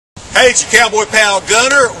Hey, it's your cowboy pal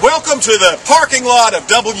Gunner. Welcome to the parking lot of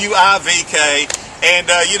WIVK. And,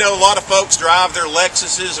 a lot of folks drive their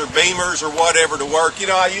Lexuses or Beamers or whatever to work.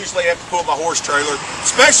 I usually have to pull my horse trailer,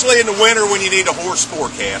 especially in the winter when you need a horse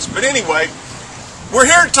forecast. But anyway, we're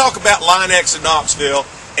here to talk about LineX in Knoxville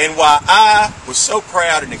and why I was so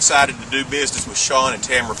proud and excited to do business with Sean and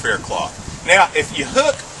Tamara Faircloth. Now, if you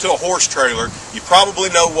hook to a horse trailer, you probably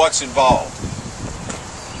know what's involved.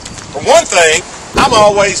 For one thing, I'm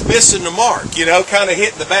always missing the mark, kind of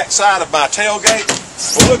hitting the backside of my tailgate.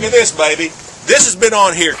 Well, look at this, baby. This has been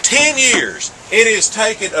on here 10 years. It has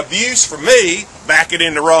taken abuse from me, back it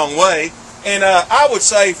in the wrong way, and I would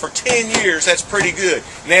say for 10 years, that's pretty good.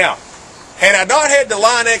 Now, had I not had the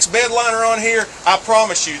LineX bed liner on here, I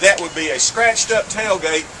promise you that would be a scratched up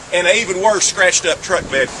tailgate and an even worse scratched up truck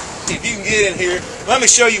bed. If you can get in here, let me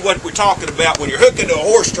show you what we're talking about when you're hooking to a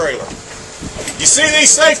horse trailer. You see these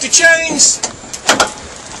safety chains?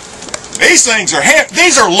 These things are heavy.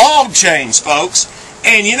 These are log chains, folks.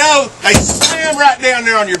 And they slam right down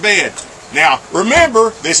there on your bed. Now,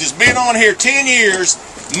 remember, this has been on here 10 years.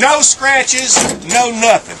 No scratches, no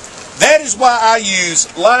nothing. That is why I use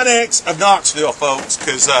LineX of Knoxville, folks,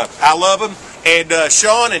 because I love them. And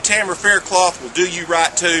Sean and Tamara Faircloth will do you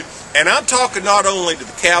right, too. And I'm talking not only to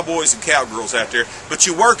the cowboys and cowgirls out there, but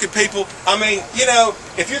you working people. I mean,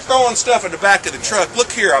 if you're throwing stuff in the back of the truck,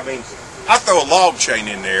 look here, I throw a log chain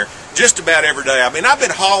in there just about every day. I've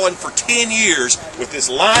been hauling for 10 years with this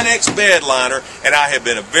LineX bed liner, and I have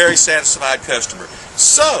been a very satisfied customer.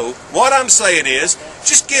 So, what I'm saying is,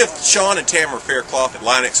 just give Sean and Tamara Faircloth at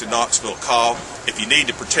LineX in Knoxville a call if you need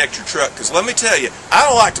to protect your truck. Because let me tell you, I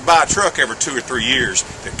don't like to buy a truck every 2 or 3 years.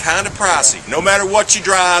 They're kind of pricey. No matter what you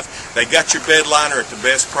drive, they got your bed liner at the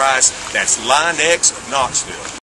best price. That's LineX of Knoxville.